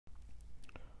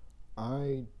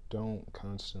I don't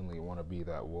constantly want to be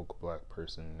that woke black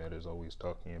person that is always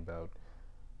talking about,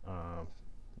 um,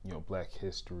 black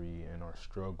history and our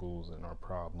struggles and our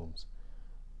problems.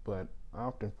 But I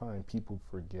often find people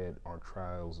forget our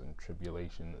trials and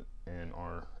tribulation and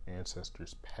our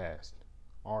ancestors' past,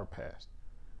 our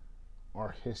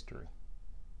history,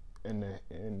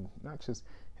 and not just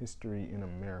history in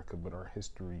America, but our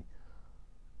history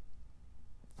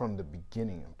from the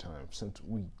beginning of time, since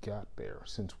we got there,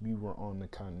 since we were on the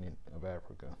continent of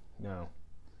Africa. Now,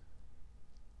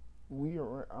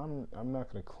 I'm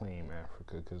not going to claim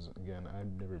Africa because again,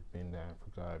 I've never been to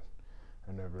Africa.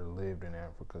 I've never lived in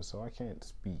Africa, so I can't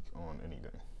speak on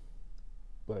anything.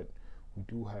 But we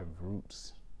do have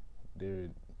roots. There,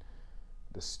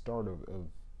 the start of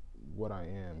what I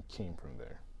am came from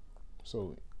there.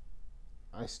 So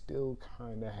I still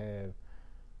kind of have,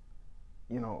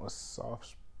 a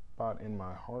soft spot in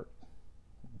my heart,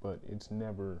 but it's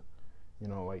never,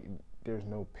 like there's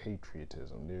no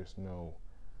patriotism. There's no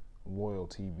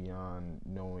loyalty beyond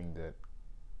knowing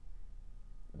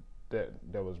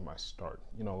that was my start.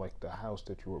 Like the house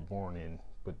that you were born in,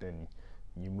 but then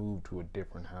you move to a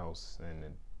different house and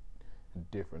a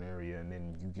different area, and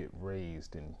then you get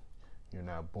raised and you're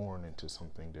now born into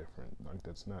something different. Like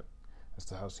that's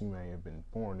the house you may have been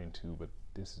born into, but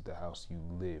this is the house you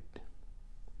lived.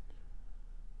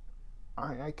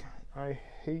 I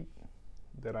hate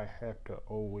that I have to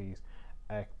always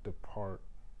act the part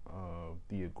of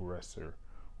the aggressor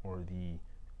or the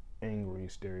angry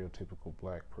stereotypical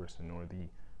black person or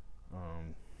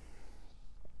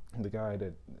the guy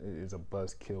that is a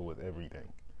buzzkill with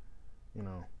everything. You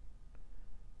know,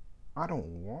 I don't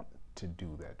want to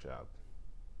do that job.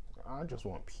 I just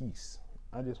want peace.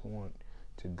 I just want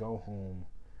to go home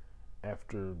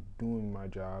after doing my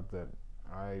job that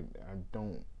I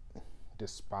don't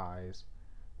despise,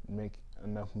 make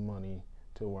enough money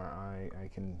to where I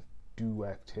can do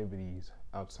activities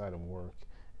outside of work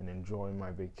and enjoy my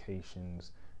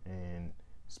vacations and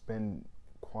spend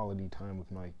quality time with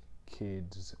my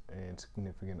kids and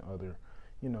significant other.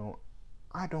 You know,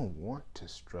 I don't want to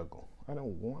struggle. I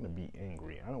don't want to be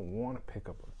angry. I don't want to pick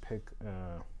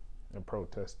a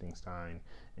protesting sign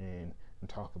and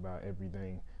talk about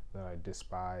everything that I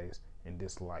despise and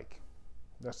dislike.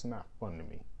 That's not fun to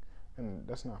me, and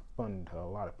that's not fun to a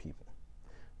lot of people.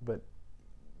 But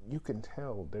you can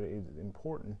tell that it is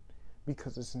important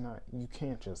because it's not. You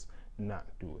can't just not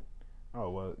do it. Oh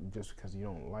well, just because you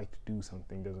don't like to do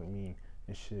something doesn't mean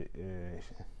it should.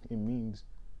 It means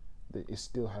that it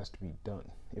still has to be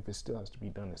done. If it still has to be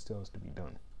done, it still has to be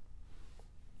done.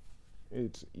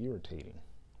 It's irritating,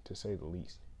 to say the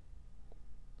least.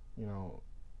 You know,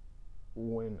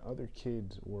 when other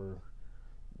kids were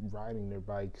riding their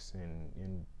bikes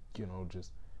and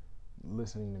just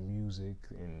listening to music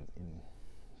and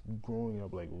growing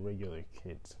up like regular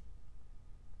kids,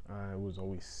 I was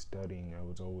always studying. I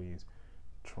was always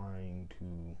trying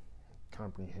to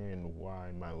comprehend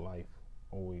why my life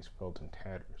always felt in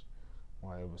tatters,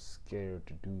 why I was scared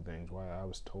to do things, why I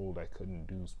was told I couldn't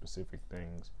do specific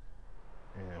things,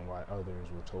 and why others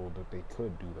were told that they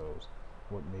could do those,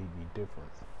 what made me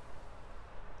different.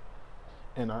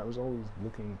 And I was always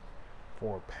looking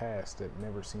for a past that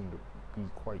never seemed to be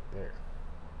quite there.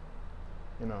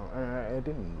 And I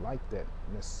didn't like that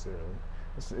necessarily.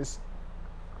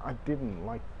 I didn't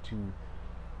like to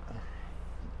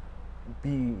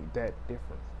be that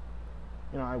different.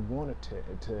 I wanted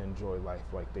to enjoy life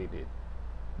like they did,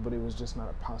 but it was just not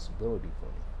a possibility for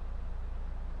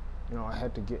me. I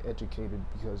had to get educated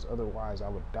because otherwise I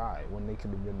would die when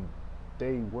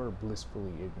they were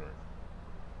blissfully ignorant.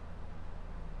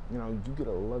 You get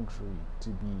a luxury to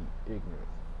be ignorant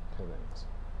to things.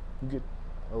 You get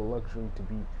a luxury to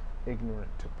be ignorant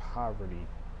to poverty,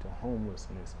 to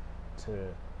homelessness,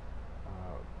 to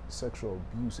sexual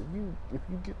abuse. If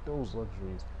you get those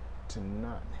luxuries, to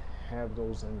not have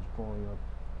those things growing up,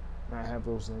 not have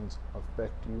those things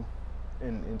affect you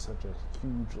in such a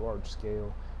huge, large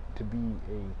scale, to be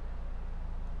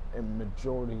a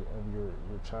majority of your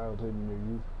childhood and your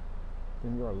youth,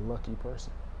 then you're a lucky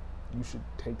person. You should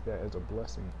take that as a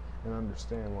blessing and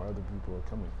understand where other people are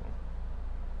coming from.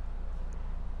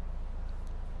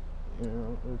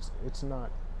 It's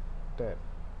not that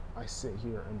I sit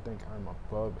here and think I'm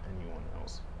above anyone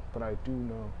else, but I do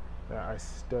know that I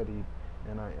studied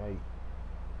and I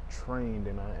trained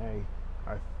and I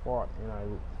fought and I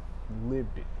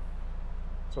lived it.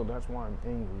 So that's why I'm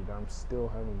angry that I'm still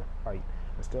having to fight.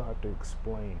 I still have to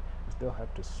explain. I still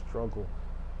have to struggle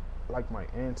like my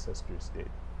ancestors did.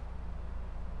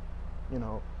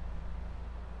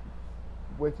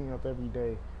 Waking up every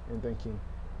day and thinking,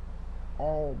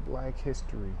 all black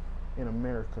history in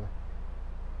America,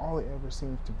 all it ever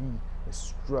seems to be is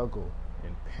struggle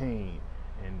and pain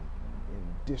and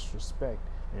disrespect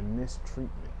and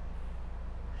mistreatment.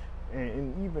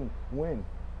 And even when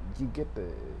you get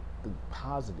the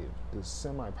positive, the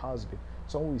semi-positive,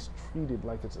 it's always treated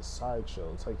like it's a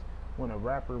sideshow. It's like when a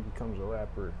rapper becomes a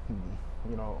rapper, he,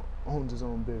 owns his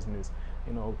own business,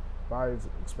 buys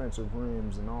expensive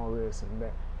rims and all this and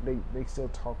that. They still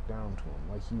talk down to him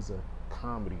like he's a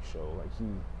comedy show, like he,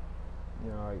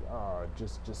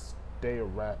 just stay a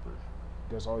rapper.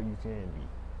 That's all you can be.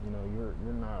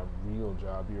 You're not a real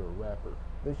job. You're a rapper.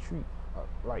 They treat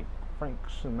like Frank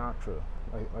Sinatra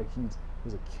like he's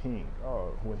a king.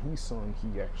 Oh, when he sung,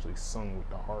 he actually sung with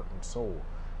the heart and soul.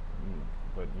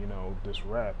 But this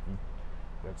rap,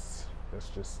 that's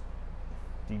just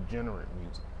degenerate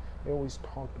music. They always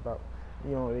talked about,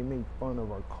 they made fun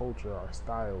of our culture, our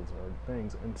styles, our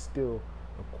things, and still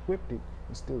equipped it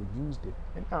and still used it.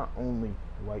 And not only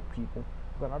white people,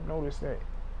 but I've noticed that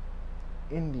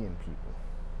Indian people,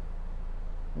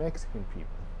 Mexican people,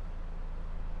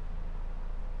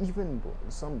 even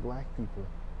some black people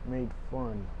made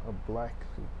fun of black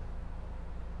people.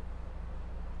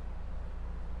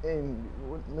 And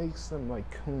what makes them like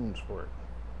coons for it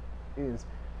is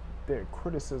their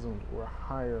criticisms were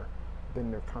higher than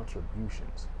their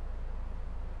contributions.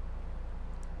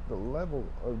 The level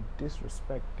of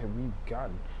disrespect that we've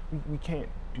gotten, we can't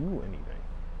do anything.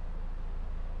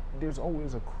 There's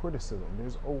always a criticism.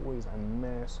 There's always a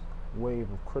mass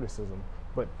wave of criticism,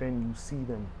 but then you see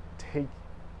them take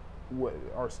what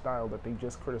our style that they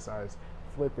just criticized,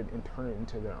 flip it and turn it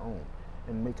into their own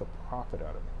and make a profit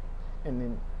out of it. And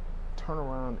then turn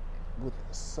around with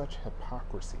such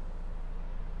hypocrisy.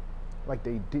 Like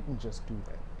they didn't just do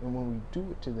that. And when we do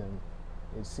it to them,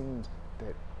 it seems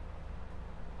that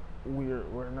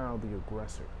we're now the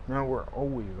aggressor. Now we're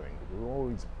always angry. We're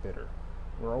always bitter.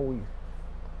 We're always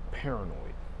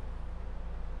paranoid.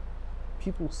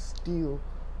 People steal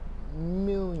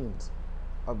millions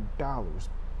of dollars,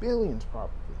 billions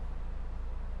probably,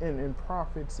 in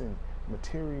profits and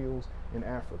materials in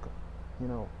Africa.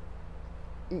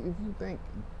 If you think,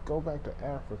 go back to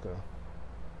Africa,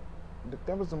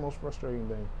 that was the most frustrating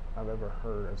thing I've ever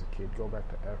heard as a kid. Go back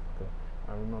to Africa.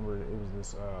 I remember it was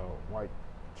this white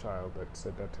child that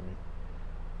said that to me.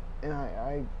 And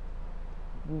I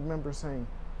remember saying,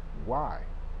 why?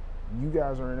 You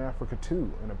guys are in Africa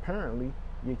too, and apparently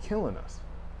you're killing us.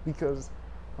 Because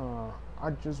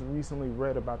I just recently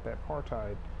read about that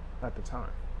apartheid at the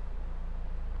time.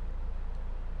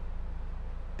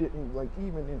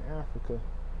 Even in Africa,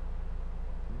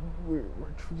 we're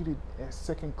treated as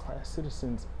second-class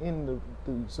citizens in the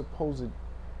supposed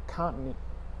continent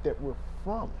that we're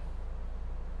from.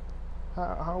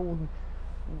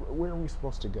 Where are we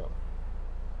supposed to go?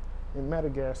 In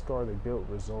Madagascar, they built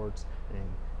resorts, and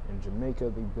in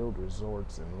Jamaica, they build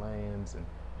resorts and lands and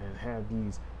have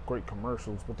these great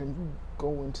commercials. But then you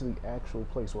go into the actual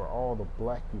place where all the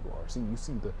black people are. You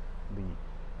see the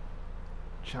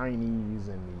Chinese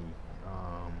and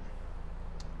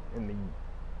the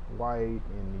white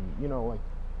and the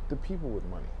the people with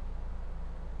money.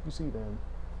 You see them.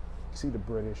 You see the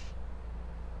British.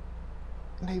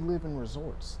 And they live in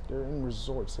resorts. They're in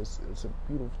resorts. It's a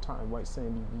beautiful time. White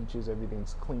sandy beaches.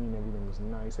 Everything's clean. Everything's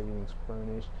nice. Everything's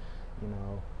furnished.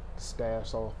 The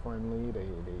staff's all friendly. They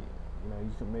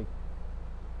you can make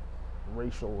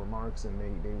racial remarks and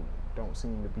they don't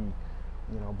seem to be,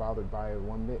 bothered by it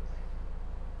one bit.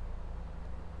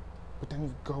 But then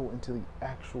you go into the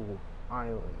actual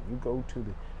island. You go to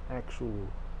the actual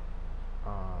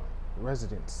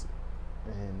residents,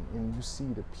 and you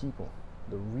see the people.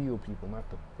 The real people, not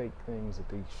the fake things that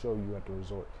they show you at the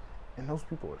resort. And those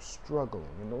people are struggling,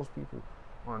 and those people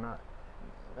are not,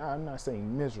 I'm not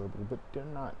saying miserable, but they're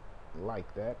not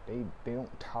like that. They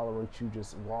don't tolerate you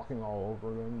just walking all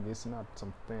over them. It's not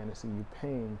some fantasy. You're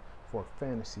paying for a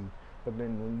fantasy, but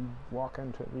then when you walk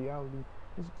into reality,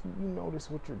 you notice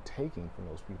what you're taking from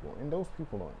those people. And those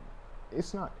people don't,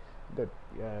 it's not that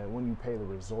when you pay the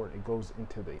resort, it goes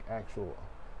into the actual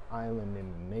island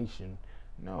and the nation.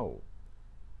 No.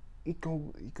 It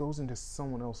goes into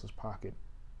someone else's pocket,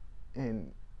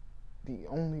 and the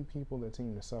only people that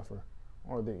seem to suffer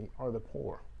are the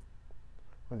poor,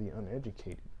 or the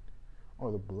uneducated,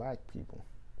 or the black people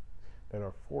that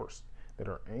are forced, that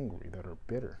are angry, that are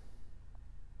bitter,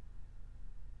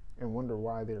 and wonder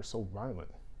why they're so violent.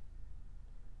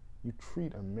 You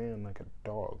treat a man like a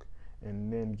dog,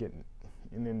 and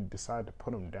then decide to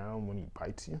put him down when he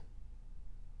bites you.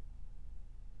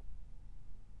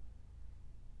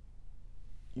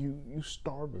 You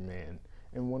starve a man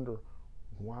and wonder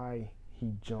why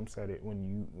he jumps at it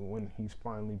when he's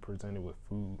finally presented with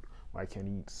food. Why can't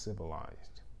he eat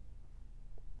civilized?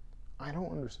 I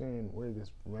don't understand where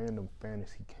this random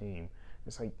fantasy came.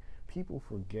 It's like people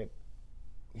forget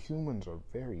humans are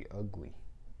very ugly,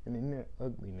 and in that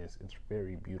ugliness, it's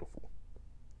very beautiful.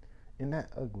 In that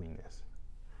ugliness,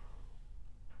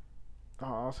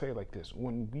 I'll say it like this: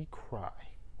 when we cry,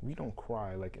 we don't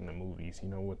cry like in the movies,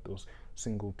 with those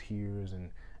single tears,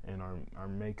 and our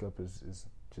makeup is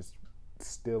just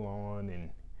still on,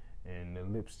 and the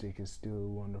lipstick is still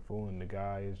wonderful, and the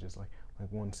guy is just like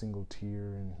one single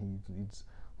tear, and he's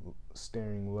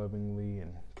staring lovingly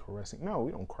and caressing. No,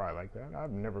 we don't cry like that. I've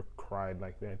never cried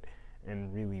like that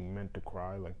and really meant to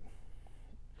cry. Like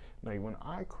when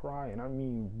I cry, and I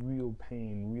mean real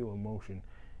pain, real emotion,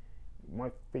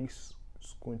 my face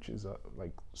scrunches up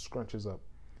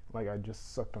like I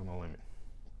just sucked on a lemon.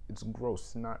 It's gross.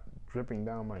 Snot dripping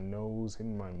down my nose,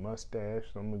 hitting my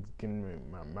mustache. Someone's getting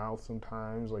in my mouth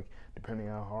sometimes. Like depending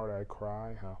how hard I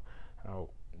cry, how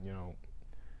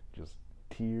just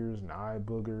tears and eye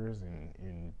boogers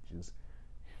and just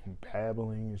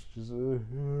babbling. It's just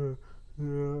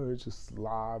it's just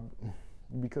slob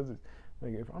because it's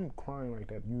like if I'm crying like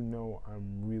that,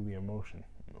 I'm really emotional.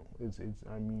 It's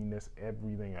I mean that's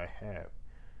everything I have.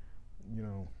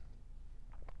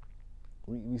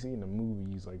 We see in the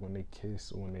movies like when they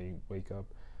kiss or when they wake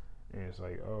up, and it's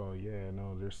like, oh yeah,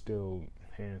 no, they're still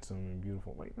handsome and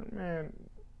beautiful. Like, man,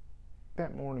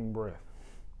 that morning breath.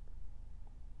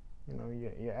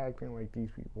 You're acting like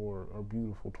these people are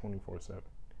beautiful 24/7.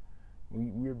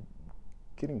 We're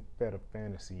getting fed a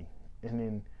fantasy, and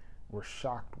then we're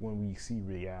shocked when we see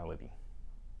reality.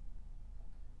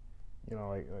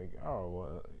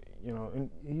 And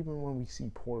even when we see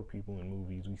poor people in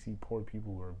movies, we see poor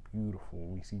people who are beautiful.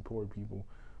 We see poor people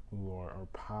who are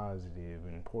positive,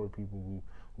 and poor people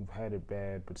who've had it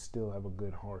bad but still have a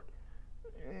good heart.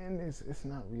 And it's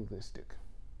not realistic.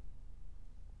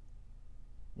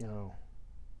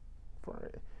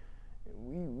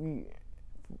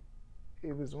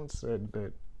 It was once said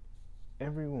that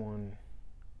every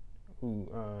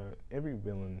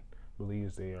villain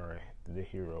believes they are the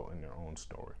hero in their own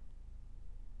story.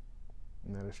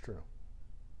 And that is true.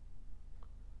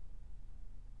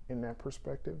 In that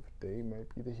perspective, they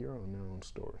might be the hero in their own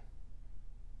story.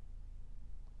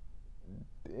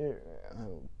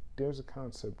 There's a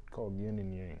concept called yin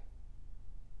and yang.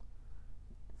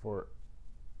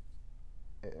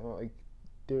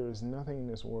 There is nothing in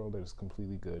this world that is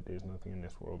completely good. There's nothing in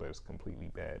this world that is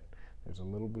completely bad. There's a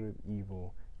little bit of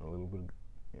evil and a little bit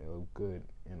of good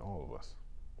in all of us.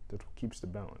 That's what keeps the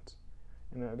balance.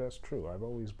 And that's true. I've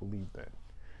always believed that.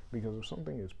 Because if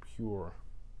something is pure,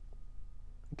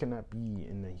 it cannot be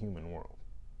in the human world.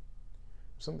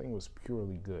 If something was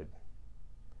purely good,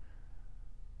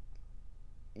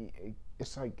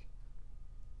 it's like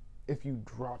if you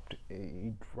dropped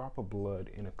a drop of blood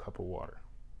in a cup of water.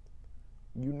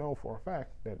 You know for a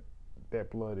fact that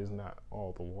that blood is not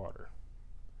all the water.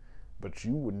 But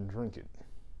you wouldn't drink it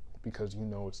because you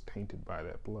know it's tainted by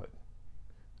that blood.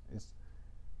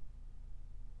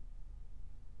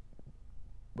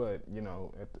 But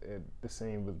at the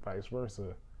same with vice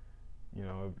versa.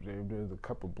 If there's a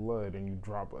cup of blood and you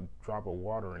drop a drop of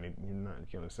water in it, you're not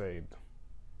gonna say it's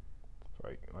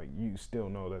like you still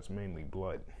know that's mainly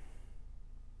blood.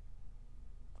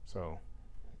 So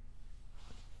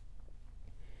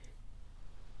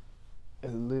a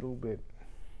little bit,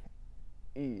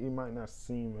 it might not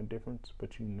seem a difference,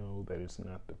 but you know that it's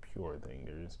not the pure thing.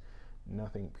 There is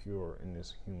nothing pure in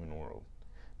this human world.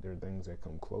 There are things that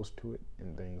come close to it,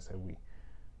 and things that we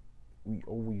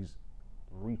always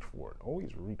reach for it.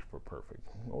 Always reach for perfect.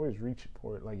 Always reach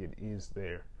for it like it is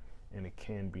there, and it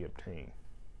can be obtained.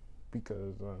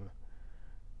 Because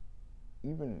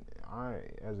even I,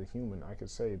 as a human, I could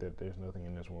say that there's nothing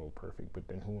in this world perfect, but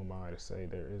then who am I to say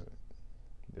there isn't?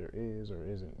 There is or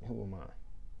isn't. Who am I?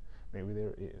 Maybe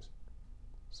there is.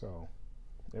 So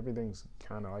everything's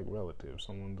kind of like relative.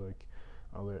 Someone's like,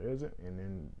 oh, there isn't, and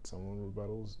then someone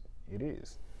rebuttals, it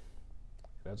is.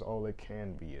 That's all it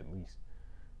can be, at least.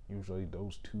 Usually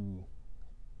those two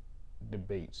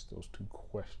debates, those two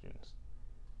questions.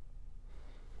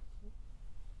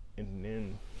 And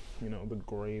then, the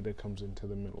gray that comes into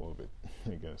the middle of it,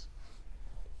 I guess.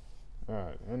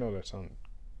 Alright, I know that sounds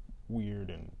weird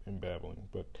and babbling,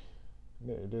 but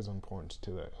there's importance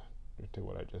to that, to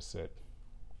what I just said.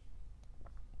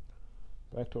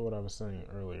 Back to what I was saying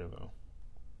earlier, though.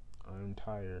 I'm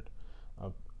tired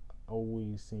of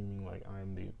always seeming like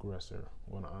I'm the aggressor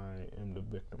when I am the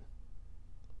victim.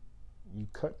 You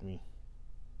cut me,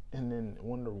 and then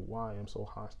wonder why I'm so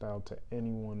hostile to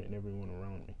anyone and everyone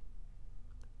around me.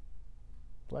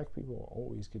 Black people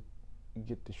always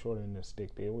get the short end of the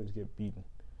stick. They always get beaten.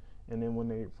 And then when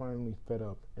they finally fed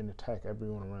up and attack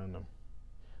everyone around them,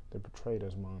 they're portrayed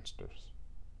as monsters.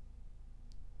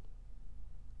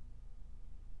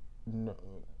 No,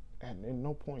 at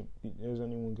no point does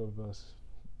anyone give us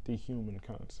the human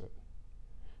concept.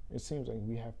 It seems like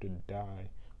we have to die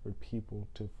for people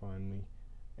to finally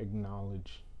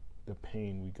acknowledge the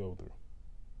pain we go through.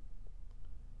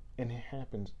 And it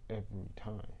happens every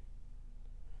time.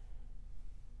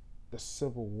 The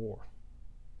Civil War.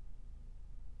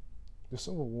 The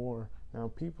Civil War,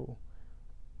 now people,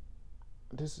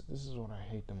 this is what I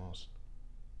hate the most.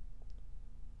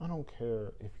 I don't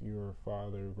care if your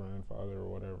father, grandfather, or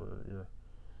whatever,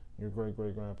 your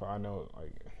great-great-grandfather, I know,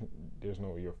 like, there's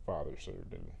no your father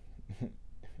served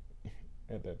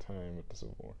at that time with the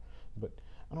Civil War, but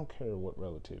I don't care what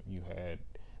relative you had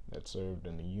that served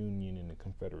in the Union and the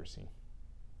Confederacy.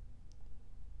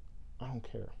 I don't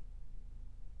care.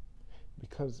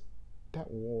 Because that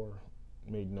war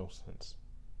made no sense.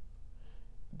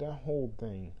 That whole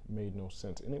thing made no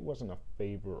sense. And it wasn't a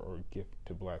favor or a gift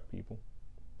to black people.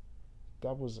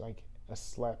 That was like a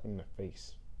slap in the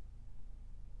face.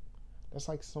 That's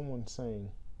like someone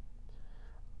saying,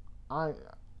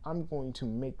 I'm going to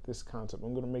make this concept.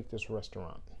 I'm going to make this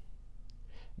restaurant.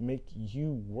 Make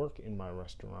you work in my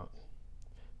restaurant.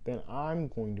 Then I'm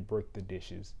going to break the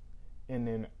dishes. And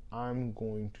then I'm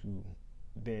going to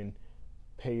then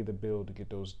pay the bill to get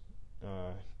those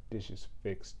dishes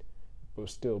fixed, but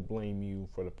still blame you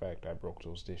for the fact I broke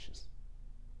those dishes.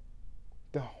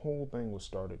 The whole thing was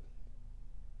started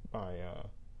by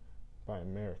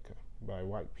America, by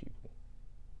white people.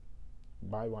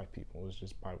 By white people. It was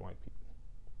just by white people.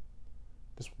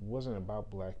 This wasn't about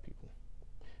black people.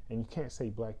 And you can't say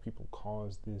black people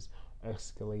caused this,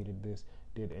 escalated this,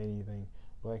 did anything.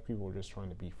 Black people were just trying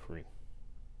to be free.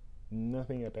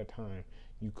 Nothing at that time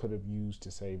you could have used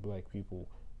to say black people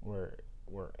were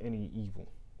any evil.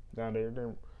 Now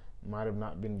there might have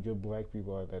not been good black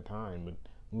people at that time, but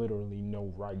literally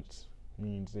no rights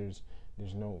means there's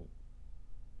nothing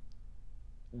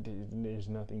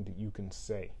that you can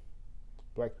say.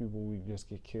 Black people would just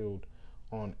get killed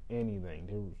on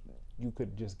anything. You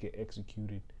could just get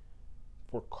executed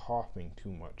for coughing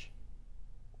too much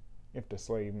if the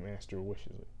slave master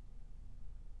wishes it.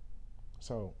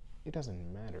 So it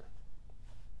doesn't matter.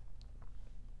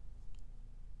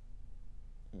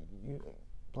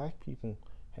 Black people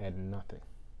had nothing.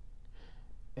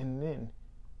 And then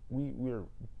we're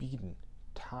beaten,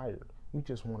 tired. We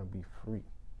just want to be free.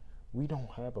 We don't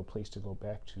have a place to go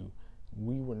back to.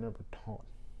 We were never taught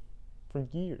for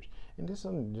years. And this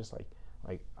isn't just like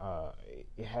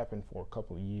it happened for a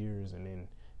couple of years and then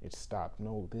it stopped.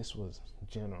 No, this was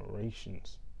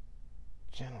generations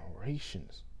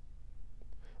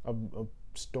of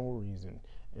stories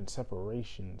and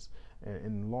separations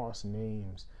and lost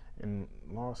names and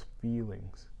lost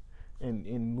feelings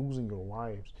and losing your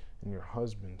wives and your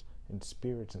husbands and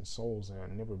spirits and souls that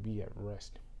will never be at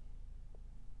rest.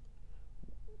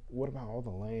 What about all the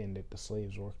land that the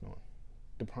slaves worked on?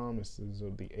 The promises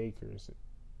of the acres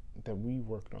that we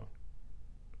worked on?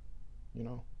 You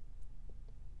know?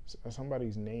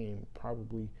 Somebody's name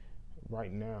probably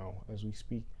right now as we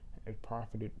speak has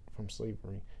profited from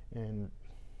slavery, and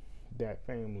that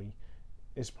family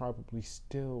is probably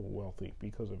still wealthy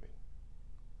because of it.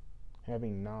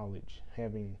 Having knowledge,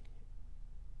 having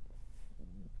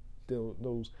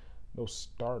those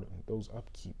starting, those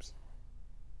upkeeps.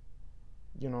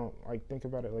 You know, like think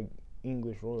about it like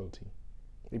English royalty.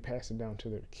 They pass it down to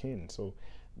their kin. So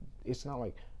it's not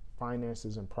like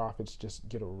finances and profits just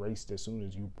get erased as soon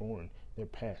as you're born. They're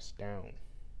passed down.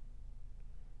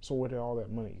 So where did all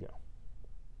that money go?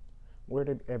 Where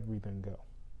did everything go?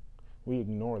 We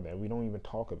ignore that. We don't even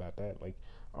talk about that. Like,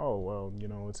 oh, well, you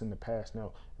know, it's in the past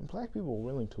now. And black people are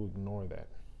willing to ignore that.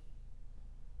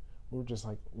 We're just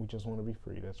like, we just want to be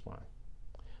free. That's fine.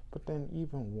 But then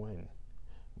even when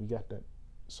we got that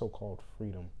so-called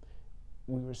freedom,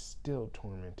 we were still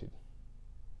tormented.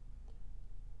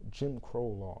 Jim Crow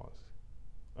laws,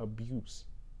 abuse,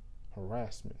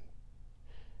 harassment,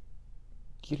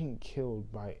 getting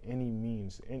killed by any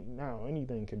means. And now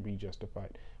anything can be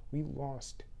justified. We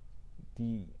lost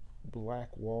the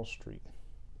Black Wall Street.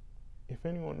 If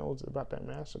anyone knows about that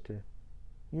massacre,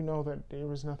 you know that there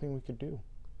was nothing we could do.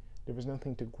 There was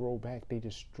nothing to grow back. They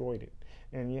destroyed it.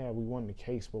 And yeah, we won the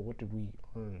case, but what did we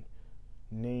earn?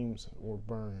 Names were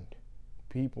burned.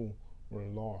 People were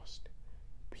lost.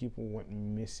 People went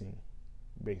missing,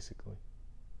 basically.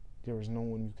 There was no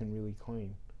one you can really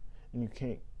claim. And you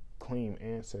can't claim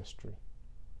ancestry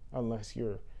unless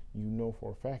you know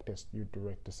for a fact that's your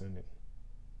direct descendant.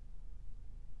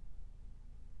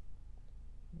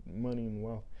 money and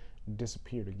wealth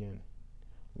disappeared again,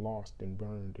 lost and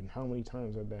burned. And how many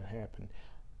times have that happened?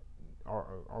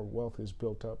 Our wealth is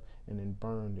built up and then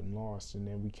burned and lost, and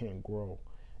then we can't grow,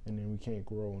 and then we can't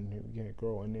grow, and then we can't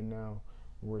grow, and then now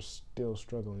we're still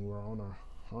struggling. We're on our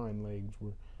hind legs.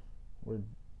 We're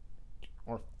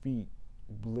our feet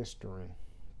blistering,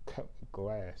 cut with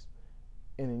glass,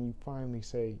 and then you finally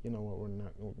say, you know what,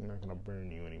 we're not gonna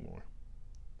burn you anymore.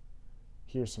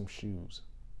 Here's some shoes.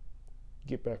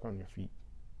 Get back on your feet.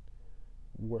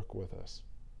 Work with us.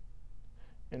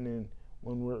 And then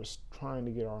when we're trying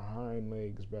to get our hind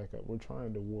legs back up, we're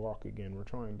trying to walk again, we're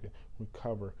trying to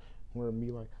recover, we're gonna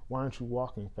be like, why aren't you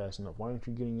walking fast enough? Why aren't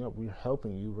you getting up? We're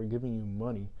helping you, we're giving you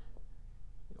money.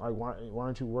 Like, why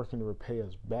aren't you working to repay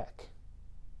us back?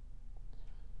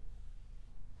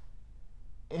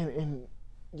 And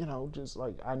you know, just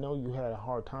like, I know you had a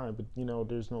hard time, but you know,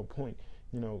 there's no point.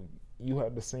 You know, you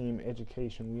have the same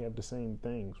education, we have the same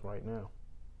things right now.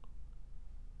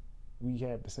 We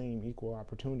have the same equal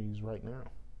opportunities right now.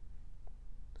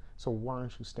 So why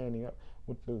aren't you standing up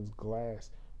with those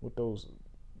glass, with those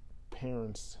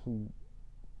parents who,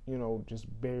 you know, just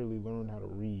barely learned how to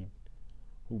read,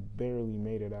 who barely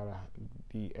made it out of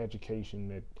the education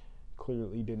that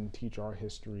clearly didn't teach our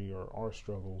history or our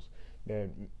struggles, that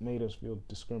made us feel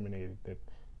discriminated, that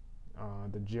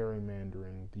the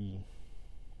gerrymandering, the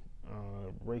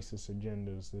racist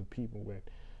agendas, the people that,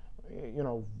 you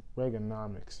know,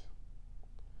 Reaganomics,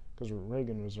 because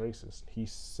Reagan was racist. He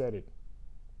said it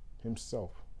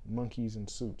himself. Monkeys in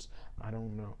suits. I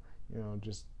don't know. You know,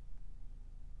 just,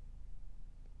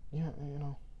 yeah, you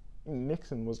know,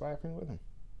 Nixon was laughing with him.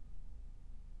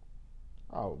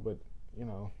 Oh, but, you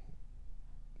know,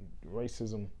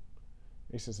 racism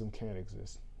can't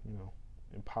exist, you know,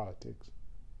 in politics.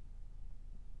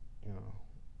 You know,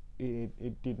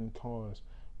 it didn't cause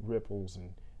ripples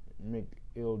and make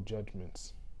ill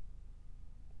judgments.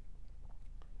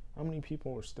 How many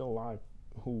people are still alive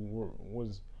who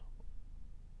was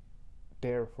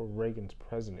there for Reagan's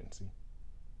presidency?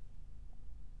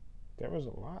 There was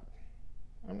a lot.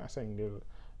 I'm not saying there's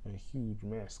a huge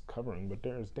mass covering, but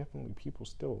there's definitely people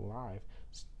still alive,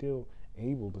 still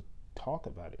able to talk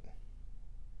about it.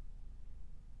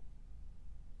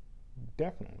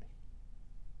 Definitely.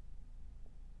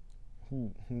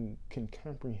 Who can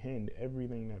comprehend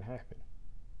everything that happened.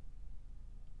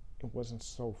 It wasn't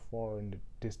so far in the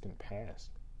distant past.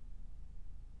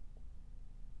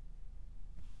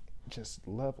 Just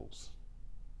levels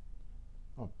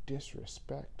of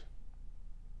disrespect.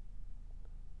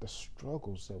 The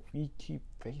struggles that we keep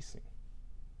facing.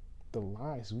 The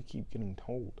lies we keep getting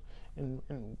told. And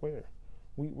where?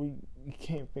 We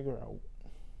can't figure out.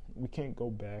 We can't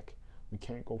go back. We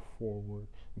can't go forward.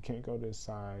 We can't go to the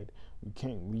side. We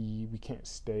can't leave. We can't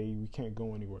stay. We can't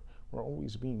go anywhere. We're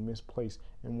always being misplaced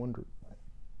and wonder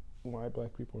why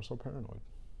black people are so paranoid.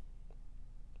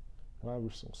 Why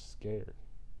we're so scared.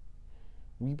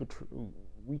 We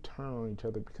turn on each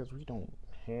other because we don't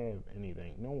have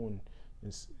anything. No one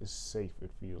is safe,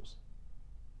 it feels.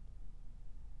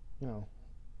 You know,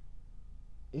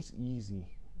 it's easy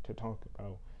to talk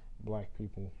about black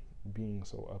people being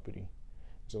so uppity,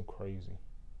 so crazy.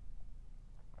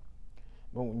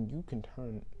 But when you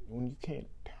can't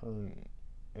turn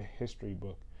a history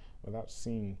book without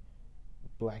seeing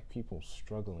black people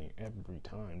struggling every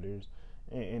time,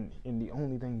 and the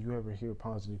only thing you ever hear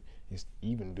positive is,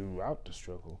 even throughout the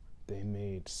struggle, they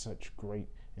made such great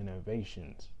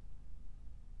innovations.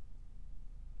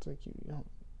 It's like, you know,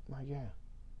 like, yeah,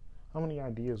 how many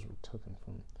ideas were taken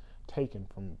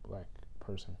from a black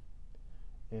person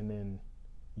and then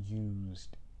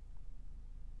used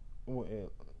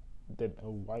that a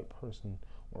white person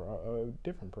or a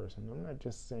different person, I'm not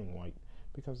just saying white,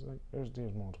 because like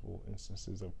there's multiple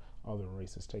instances of other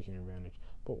races taking advantage,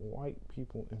 but white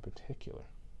people in particular,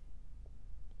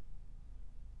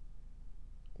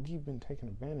 we've been taken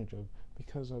advantage of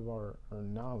because of our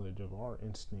knowledge, of our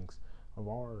instincts, of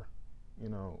our, you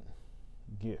know,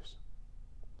 gifts,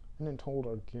 and then told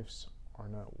our gifts are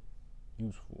not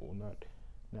useful, not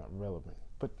relevant.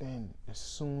 But then as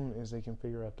soon as they can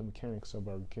figure out the mechanics of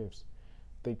our gifts,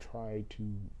 they try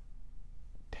to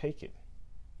take it.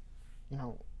 You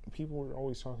know, people were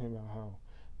always talking about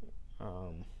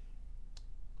how,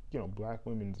 you know, black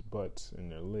women's butts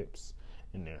and their lips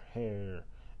and their hair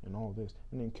and all this.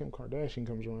 And then Kim Kardashian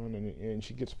comes around and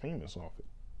she gets famous off it.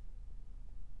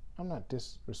 I'm not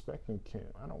disrespecting Kim.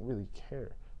 I don't really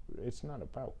care. It's not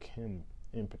about Kim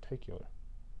in particular.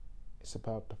 It's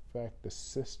about the fact, the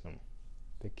system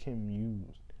that Kim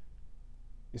used.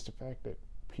 It's the fact that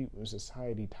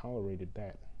society tolerated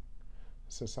that.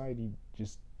 Society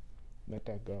just let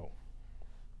that go.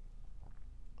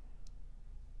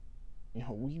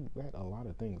 We let a lot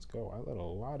of things go. I let a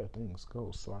lot of things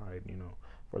go, slide,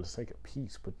 for the sake of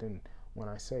peace. But then when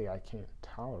I say I can't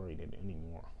tolerate it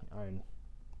anymore, I'm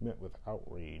met with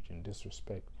outrage and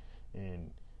disrespect, and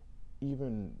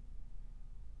even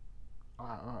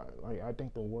I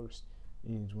think the worst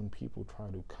is when people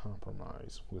try to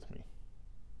compromise with me,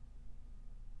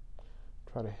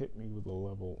 try to hit me with a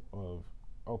level of,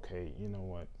 okay, you know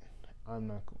what, I'm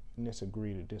not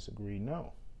disagree to disagree.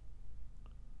 No,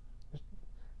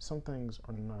 some things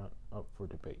are not up for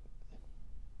debate.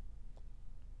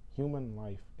 Human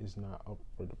life is not up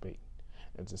for debate.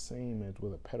 It's the same as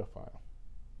with a pedophile.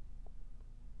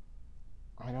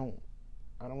 I don't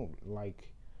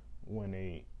like when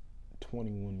a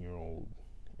 21-year-old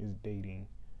is dating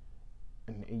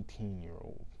an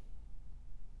 18-year-old.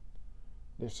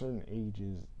 There's certain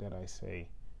ages that I say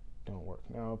don't work.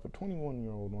 Now, if a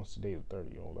 21-year-old wants to date a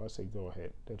 30-year-old, I say go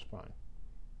ahead. That's fine.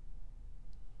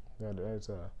 That's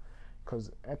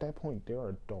because at that point they're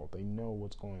adult. They know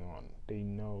what's going on. They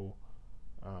know.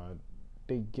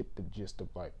 They get the gist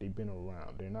of life. They've been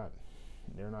around. They're not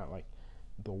like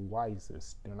the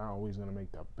wisest. They're not always going to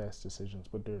make the best decisions,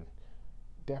 but they're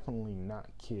definitely not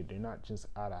kid. They're not just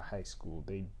out of high school.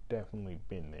 They definitely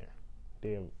been there.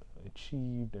 They have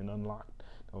achieved and unlocked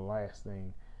the last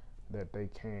thing that they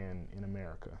can in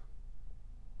America.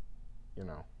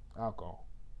 Alcohol.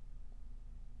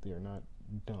 They're not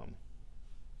dumb.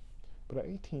 But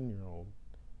an 18-year-old,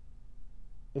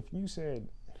 if you said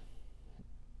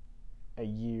a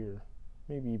year,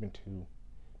 maybe even 2,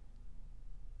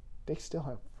 they still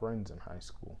have friends in high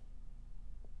school.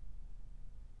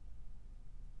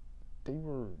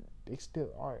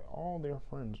 All their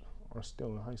friends are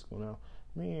still in high school. Now,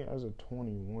 me as a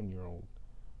 21-year-old,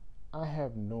 I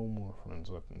have no more friends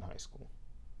left in high school.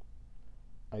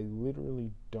 I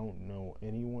literally don't know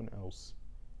anyone else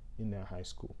in that high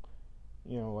school.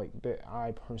 Like that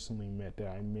I personally met, that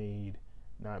I made,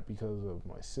 not because of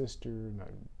my sister, not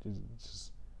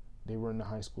just they were in the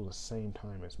high school the same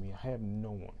time as me. I have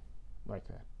no one like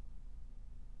that.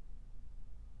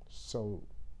 So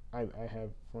I have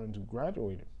friends who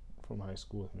graduated from high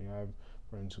school with me. I have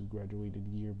friends who graduated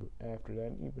a year after that,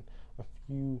 and even a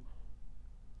few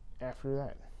after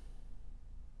that.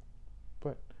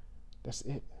 But that's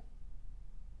it.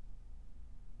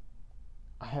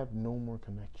 I have no more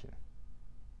connection.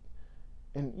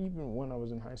 And even when I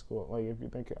was in high school, like if you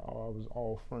think, I was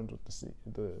all friends with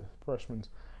the freshmen,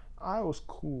 I was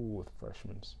cool with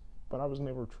freshmen, but I was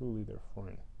never truly their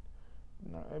friend.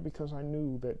 Because I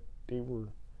knew that they were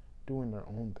doing their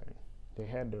own thing. They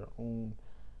had their own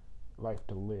life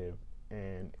to live,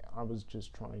 and I was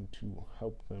just trying to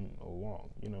help them along,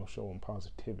 show them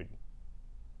positivity.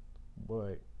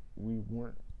 But we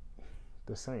weren't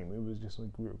the same. It was just like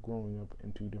we were growing up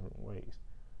in 2 different ways.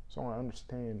 So I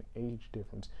understand age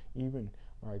difference, even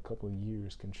by a couple of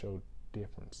years, can show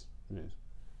differences.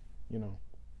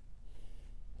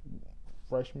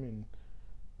 Freshmen,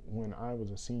 when I was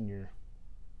a senior,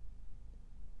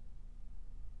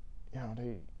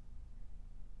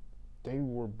 they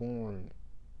were born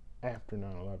after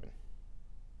 9/11.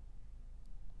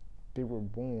 They were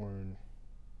born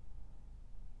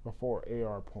before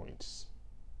AR points.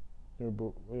 They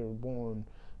were born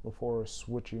before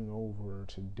switching over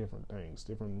to different things,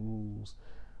 different rules,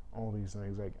 all these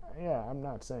things. Like, yeah, I'm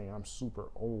not saying I'm super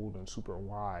old and super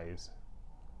wise,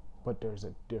 but there's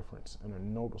a difference, and a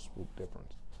noticeable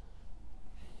difference.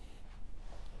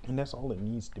 And that's all it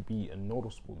needs to be, a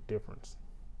noticeable difference.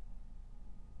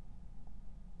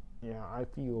 Yeah, I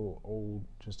feel old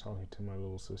just talking to my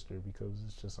little sister, because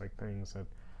it's just like things that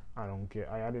I don't get.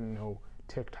 I didn't know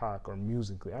TikTok or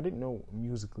Musical.ly. I didn't know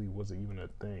Musical.ly was even a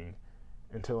thing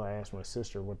until I asked my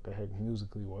sister what the heck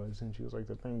Musical.ly was, and she was like,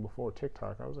 the thing before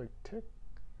TikTok. I was like,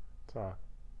 TikTok?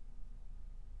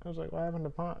 I was like, what happened to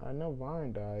Vine? I know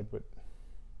Vine died, but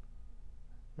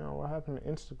what happened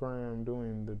to Instagram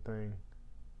doing the thing?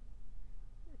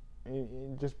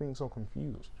 And just being so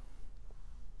confused.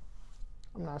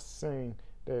 I'm not saying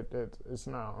that it's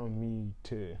not on me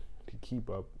to keep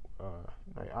up.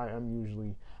 I am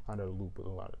usually out of the loop with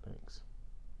a lot of things.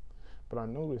 But I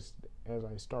noticed as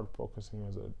I started focusing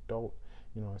as an adult,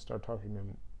 I start talking to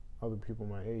other people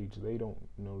my age, they don't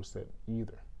notice that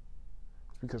either.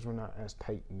 It's because we're not as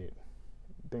tight-knit.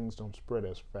 Things don't spread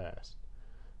as fast.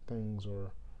 Things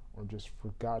are just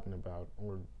forgotten about,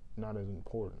 or not as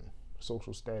important.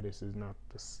 Social status is not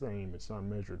the same. It's not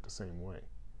measured the same way.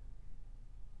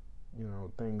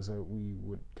 Things that we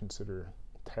would consider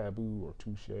taboo or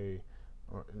touche,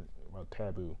 or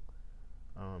taboo.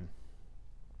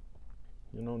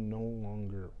 no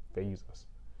longer faze us.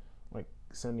 Like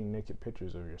sending naked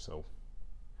pictures of yourself.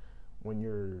 When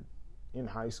you're in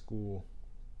high school,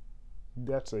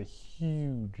 that's a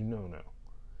huge no-no.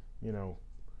 You know,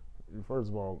 first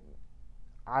of all,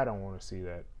 I don't want to see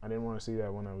that. I didn't want to see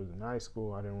that when I was in high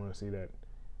school. I didn't want to see that.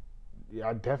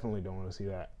 I definitely don't want to see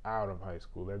that out of high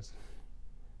school. That's,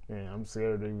 man, I'm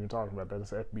scared to even talk about that.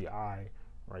 That's FBI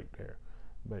right there.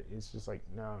 But it's just like,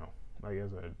 no. Like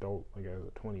as an adult, like as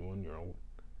a 21-year-old,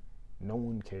 no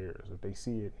one cares if they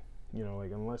see it.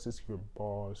 Like unless it's your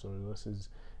boss or unless it's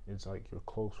like your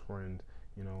close friend.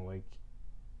 Like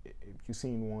if you've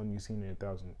seen one, you've seen it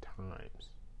 1,000 times.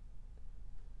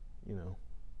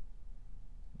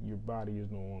 Your body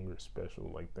is no longer special.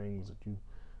 Like things that you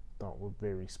thought were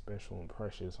very special and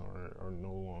precious are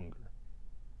no longer.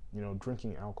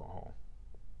 Drinking alcohol.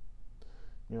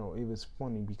 It was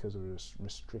funny because it was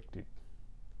restricted.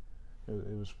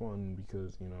 It was fun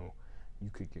because, you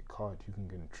could get caught, you can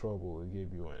get in trouble, it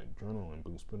gave you an adrenaline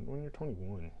boost. But when you're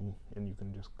 21 and you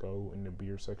can just go in the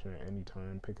beer section at any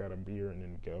time, pick out a beer and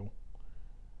then go,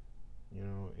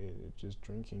 it just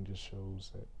drinking just shows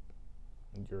that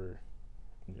you're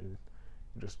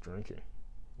just drinking.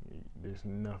 There's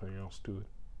nothing else to it.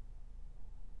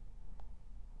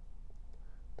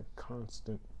 The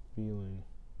constant feeling,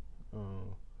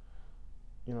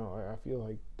 I feel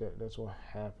like that's what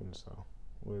happens though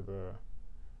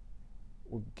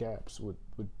with gaps with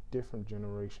different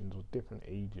generations, with different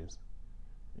ages,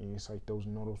 and it's like those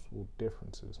noticeable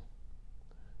differences.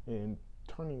 And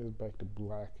turning this back to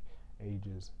black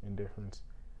ages and difference,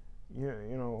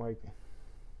 like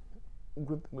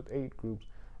with age groups,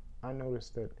 I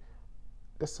noticed that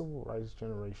the civil rights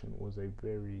generation was a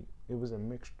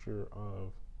mixture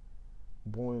of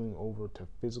boiling over to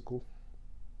physical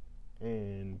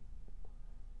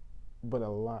but a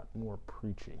lot more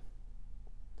preaching.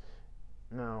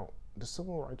 Now, the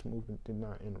civil rights movement did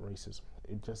not end racism.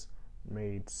 It just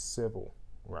made civil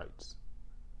rights,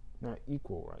 not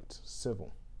equal rights,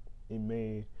 civil. It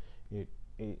made the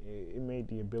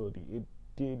ability. It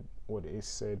did what it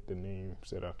said the name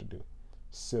set out to do,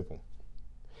 civil.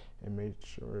 It made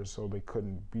sure so they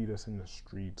couldn't beat us in the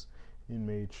streets. It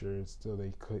made sure so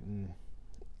they couldn't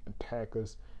attack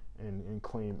us and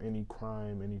claim any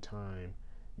crime anytime,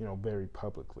 very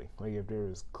publicly. Like if there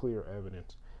was clear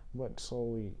evidence. But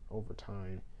slowly over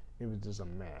time, it was just a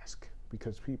mask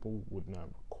because people would not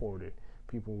record it.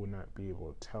 People would not be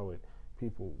able to tell it.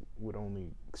 People would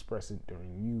only express it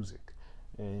during music.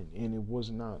 And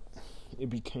it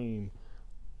became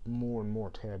more and more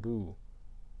taboo,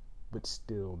 but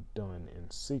still done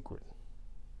in secret.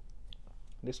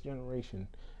 This generation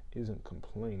isn't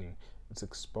complaining. It's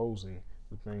exposing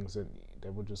the things that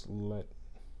were just let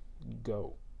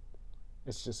go.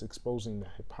 It's just exposing the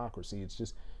hypocrisy. It's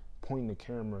just pointing the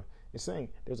camera. It's saying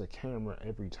there's a camera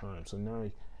every time. So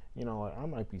now, I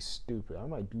might be stupid. I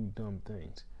might do dumb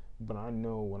things, but I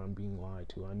know when I'm being lied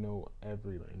to. I know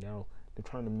everything. Now they're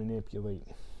trying to manipulate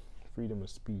freedom of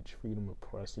speech, freedom of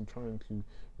press. They're trying to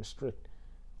restrict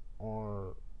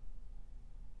our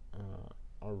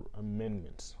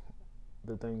amendments,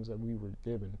 the things that we were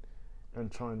given, and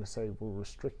trying to say we're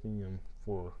restricting them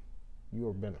for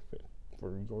your benefit,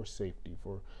 for your safety,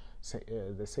 for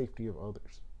the safety of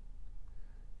others.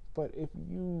 But if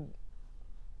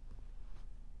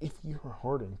you're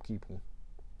hurting people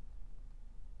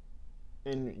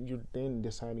and you're then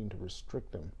deciding to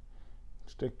restrict them,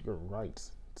 restrict your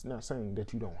rights, it's not saying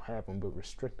that you don't have them, but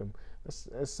restrict them.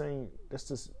 That's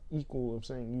just equal of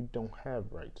saying you don't have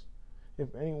rights.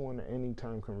 If anyone at any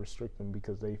time can restrict them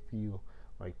because they feel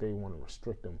like they want to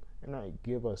restrict them and not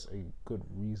give us a good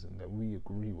reason that we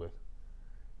agree with,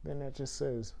 then that just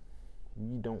says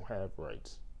you don't have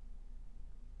rights.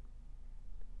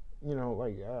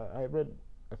 I read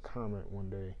a comment one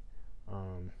day.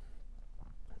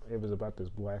 It was about this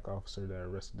black officer that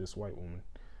arrested this white woman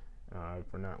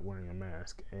for not wearing a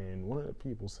mask, and one of the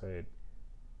people said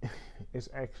it's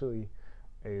actually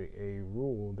a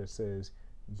rule that says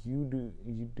you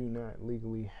do not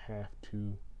legally have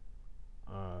to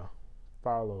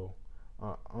follow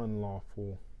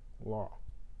unlawful law,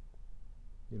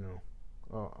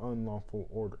 unlawful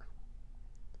order.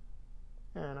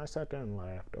 And I sat there and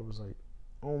laughed. I was like,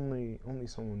 only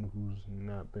someone who's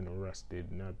not been arrested,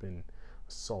 not been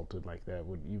assaulted like that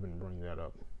would even bring that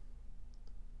up.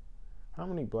 How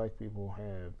many black people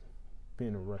have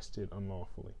been arrested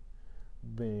unlawfully,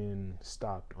 been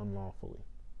stopped unlawfully,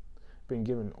 been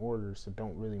given orders that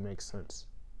don't really make sense?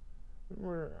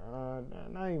 Remember,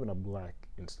 not even a black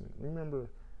incident. Remember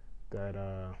that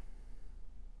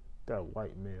that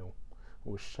white male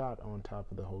who was shot on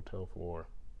top of the hotel floor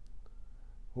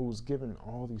who was given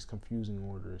all these confusing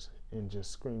orders and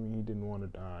just screaming he didn't want to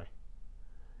die.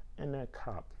 And that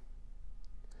cop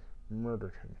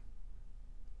murdered him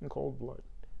in cold blood.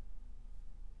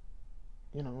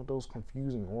 You know, those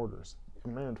confusing orders. A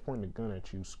man's pointing a gun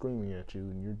at you, screaming at you,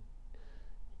 and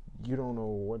you don't know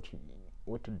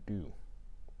what to do.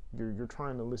 You're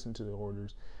trying to listen to the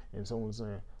orders, and someone's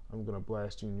saying, "I'm gonna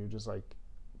blast you," and you're just like,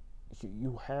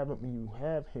 you have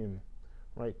him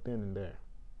right then and there.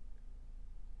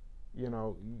 You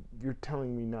know, you're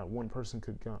telling me not one person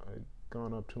could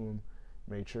gone up to him,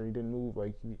 made sure he didn't move.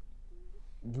 Like,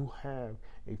 you have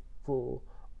a full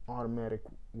automatic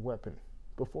weapon.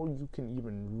 Before you can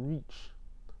even reach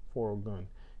for a gun,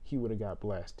 he would have got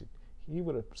blasted. He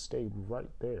would have stayed right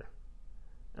there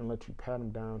and let you pat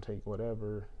him down, take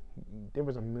whatever. There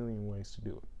was a million ways to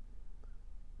do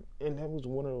it. And that was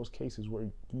one of those cases where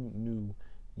you knew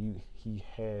he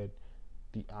had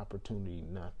the opportunity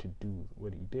not to do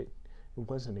what he did. It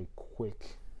wasn't a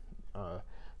quick,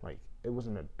 it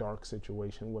wasn't a dark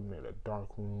situation. It wasn't in a dark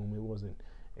room. It wasn't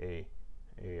a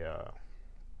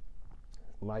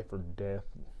life or death.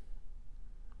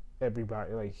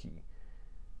 Everybody, like,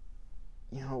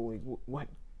 what?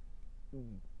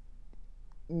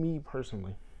 Me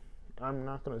personally, I'm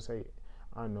not gonna say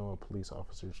I know a police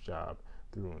officer's job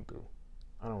through and through.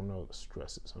 I don't know the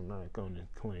stresses. I'm not going to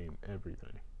claim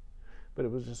everything. But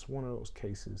it was just one of those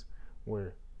cases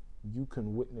where you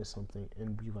can witness something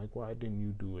and be like, why didn't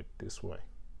you do it this way?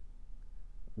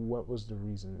 What was the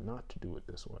reason not to do it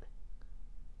this way?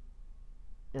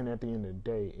 And at the end of the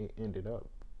day, it ended up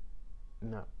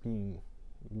not being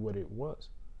what it was.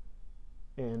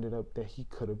 It ended up that he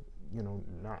could have,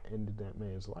 not ended that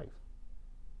man's life.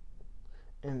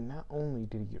 And not only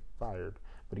did he get fired,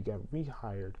 but he got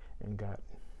rehired and got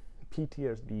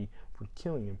PTSD for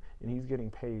killing him, and he's getting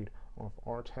paid off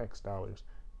our tax dollars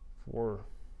for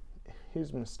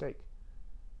his mistake.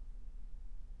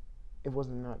 It was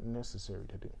not necessary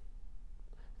to do.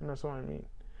 And that's what I mean.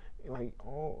 Like,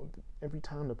 every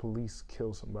time the police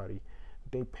kill somebody,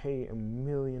 they pay $1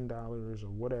 million or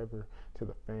whatever to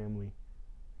the family.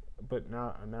 But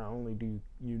not only do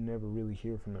you never really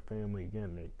hear from the family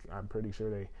again. I'm pretty sure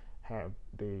they're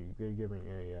giving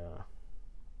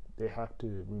they have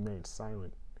to remain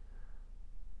silent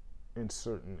in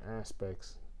certain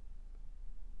aspects,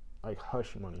 like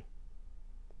hush money,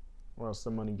 or else the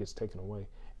money gets taken away,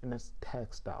 and that's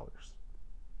tax dollars.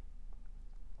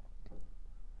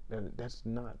 That's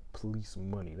not police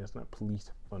money. That's not police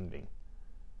funding.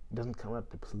 It doesn't come out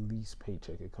the police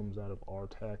paycheck. It comes out of our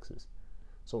taxes.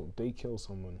 So if they kill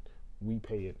someone, we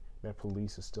pay it. That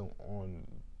police is still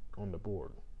on the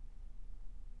board.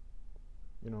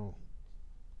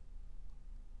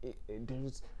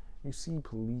 You see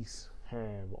police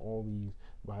have all these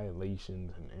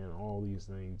violations and all these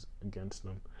things against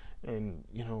them, and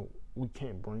we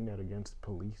can't bring that against the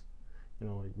police.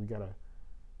 We gotta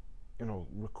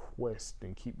request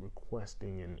and keep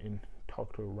requesting and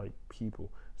talk to the right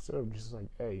people, instead of just like,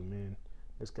 hey man,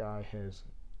 this guy has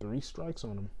 3 strikes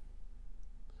on him,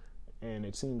 and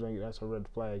it seems like that's a red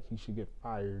flag. He should get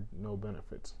fired, no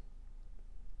benefits.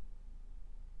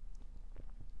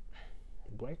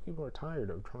 Black people are tired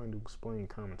of trying to explain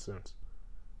common sense.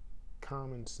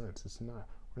 Common sense.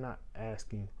 We're not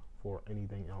asking for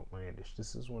anything outlandish.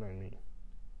 This is what I mean.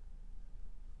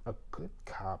 A good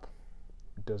cop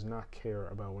does not care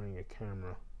about wearing a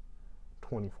camera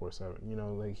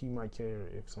 24/7. Like, he might care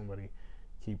if somebody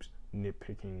keeps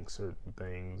nitpicking certain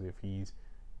things, if he's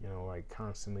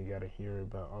constantly got to hear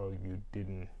about, oh, you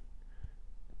didn't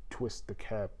twist the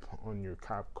cap on your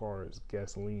cop car's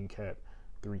gasoline cap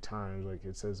 3 times like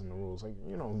it says in the rules. Like,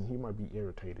 he might be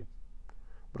irritated,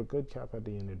 but a good cop at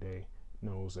the end of the day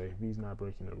knows that if he's not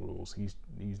breaking the rules, he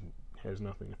has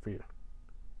nothing to fear.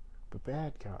 But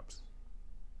bad cops,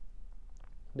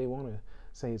 they want to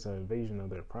say it's an invasion of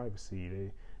their privacy.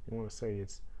 They want to say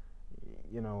it's,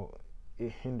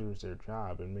 it hinders their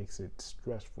job and makes it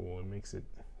stressful and makes it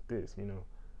this,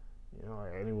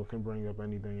 anyone can bring up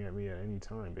anything at me at any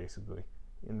time, basically.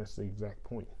 And that's the exact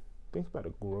point. Think about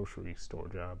a grocery store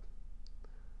job.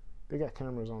 They got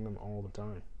cameras on them all the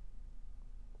time.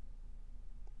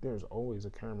 There's always a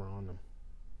camera on them.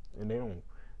 And they don't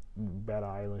bat an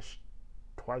eyelash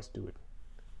twice do it,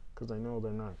 because they know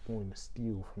they're not going to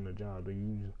steal from the job.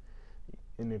 And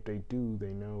if they do,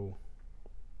 they know,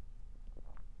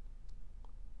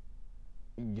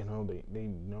 they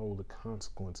know the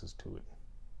consequences to it.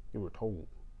 They were told.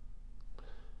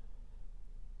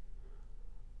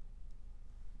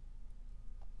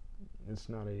 It's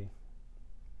not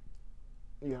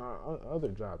other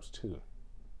jobs too.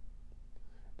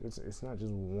 It's not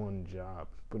just one job.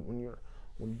 But when you're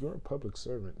a public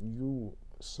servant, you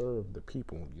serve the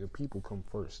people. Your people come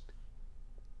first.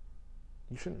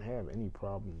 You shouldn't have any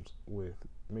problems with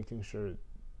making sure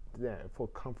that for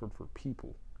comfort for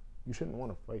people. You shouldn't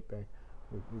want to fight back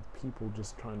with people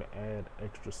just trying to add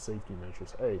extra safety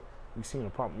measures. Hey, we've seen a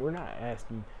problem. We're not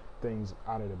asking things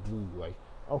out of the blue like,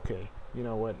 okay, you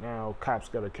know what, now cops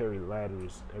got to carry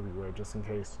ladders everywhere just in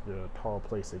case they're a tall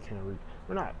place they can't reach.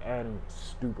 We're not adding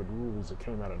stupid rules that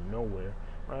came out of nowhere.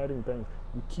 We're adding things.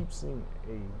 We keep seeing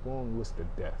a long list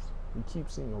of deaths. We keep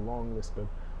seeing a long list of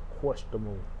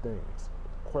questionable things,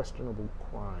 questionable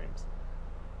crimes,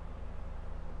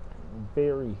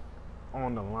 very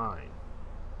on the line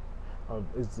of,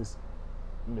 is this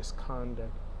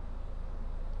misconduct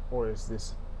or is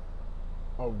this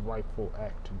a rightful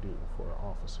act to do for an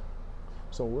officer?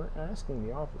 So we're asking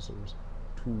the officers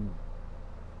to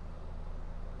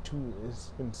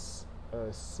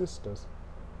assist us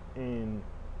in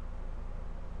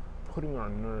putting our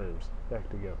nerves back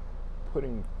together,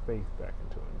 putting faith back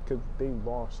into them, because they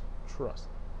lost trust.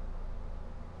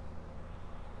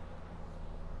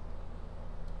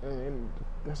 And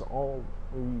that's all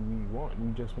we want.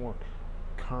 We just want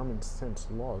common sense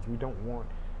laws. We don't want,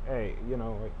 hey, you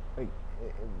know, like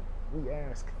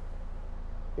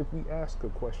if we ask a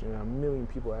question and a million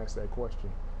people ask that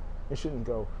question, it shouldn't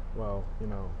go, well, you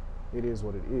know, it is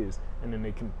what it is, and then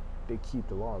they keep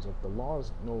the laws. If the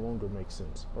laws no longer make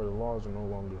sense, or the laws are no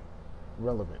longer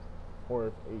relevant, or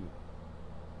if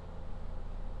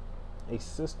a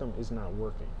system is not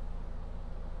working,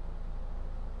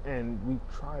 and we've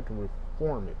tried to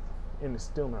reform it, and it's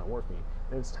still not working,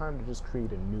 and it's time to just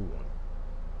create a new one.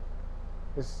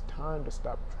 It's time to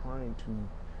stop trying to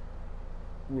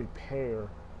repair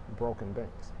broken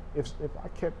things. If I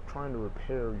kept trying to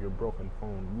repair your broken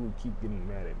phone, you would keep getting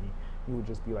mad at me. You would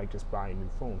just be like, just buy a new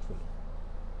phone for me.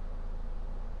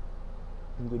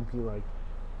 You would be like,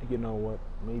 you know what,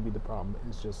 maybe the problem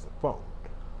is just the phone.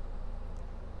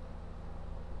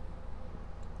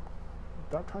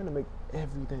 Stop trying to make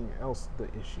everything else the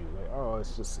issue. Like, oh,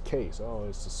 it's just the case. Oh,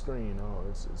 it's the screen. Oh,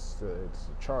 it's the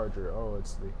charger. Oh,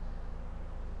 it's the,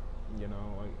 you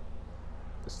know, like,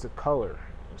 it's the color.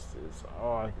 It's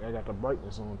oh, I got the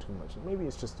brightness on too much. Maybe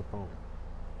it's just the phone.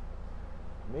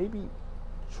 Maybe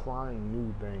trying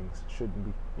new things shouldn't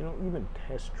be, you know, even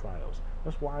test trials.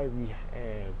 That's why we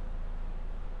have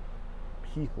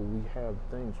people, we have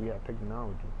things, we have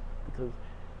technology, because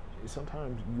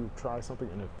sometimes you try something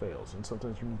and it fails, and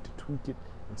sometimes you need to tweak it,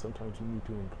 and sometimes you need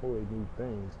to employ new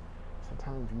things.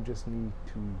 Sometimes you just need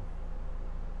to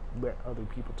let other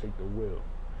people take the wheel.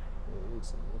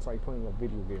 It's like playing a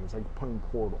video game. It's like playing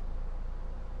Portal.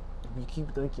 If you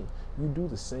keep thinking, you do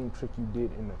the same trick you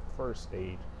did in the first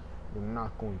stage, you're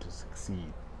not going to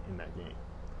succeed in that game.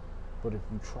 But if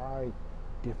you try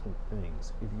different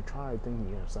things, if you try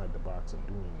thinking outside the box and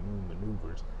doing new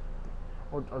maneuvers,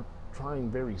 or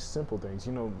trying very simple things,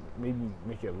 you know, maybe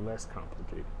make it less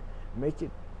complicated. Make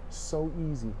it so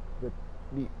easy that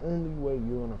the only way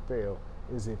you're gonna fail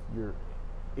is if you're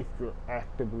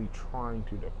actively trying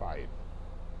to defy it.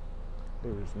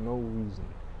 There is no reason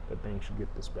that things should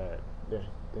get this bad, that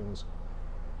things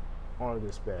are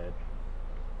this bad,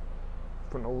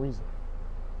 for no reason.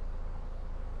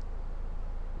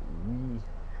 We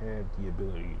have the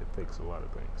ability to fix a lot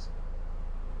of things.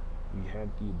 We have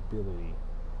the ability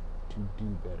to do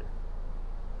better.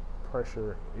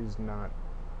 Pressure is not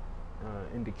an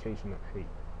indication of hate,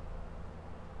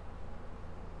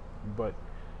 but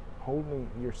holding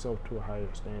yourself to a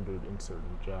higher standard in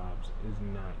certain jobs is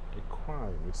not a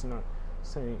crime. It's not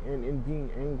saying, and being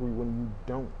angry when you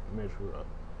don't measure up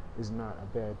is not a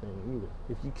bad thing either.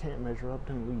 If you can't measure up,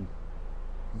 then leave.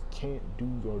 You can't do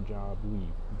your job,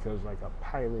 leave. Because like a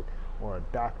pilot or a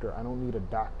doctor, I don't need a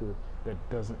doctor that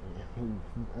doesn't, who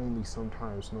only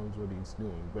sometimes knows what he's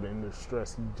doing, but under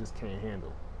stress he just can't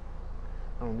handle.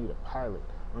 I don't need a pilot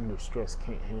under stress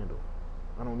can't handle.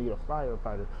 I don't need a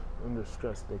firefighter under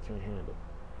stress they can't handle.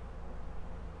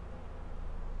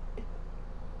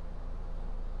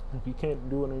 If you can't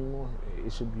do it anymore,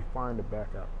 it should be fine to back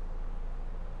out.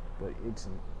 But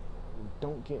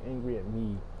don't get angry at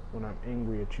me when I'm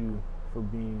angry at you for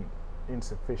being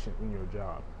insufficient in your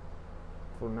job,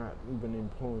 for not even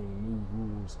employing new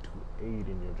rules to aid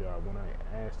in your job. When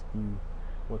I ask you,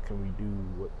 what can we do?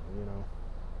 What, you know,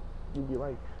 you'd be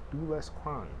like, do less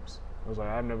crimes. I was like,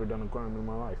 I've never done a crime in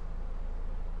my life,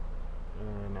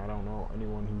 and I don't know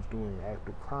anyone who's doing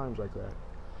active crimes like that.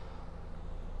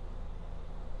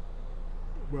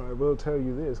 But I will tell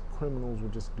you this, criminals will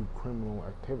just do criminal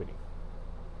activity.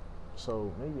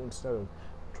 So maybe instead of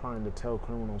trying to tell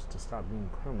criminals to stop being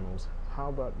criminals, how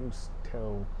about you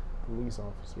tell police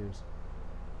officers,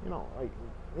 like,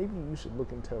 maybe you should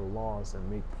look into laws that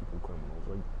make people criminals.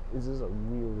 Like, is this a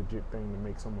real legit thing to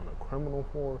make someone a criminal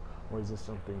for, or is this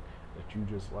something that you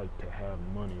just like to have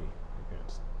money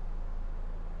against?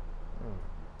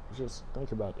 Just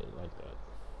think about it like that.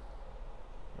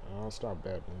 I'll stop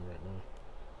babbling right now.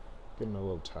 Getting a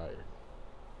little tired.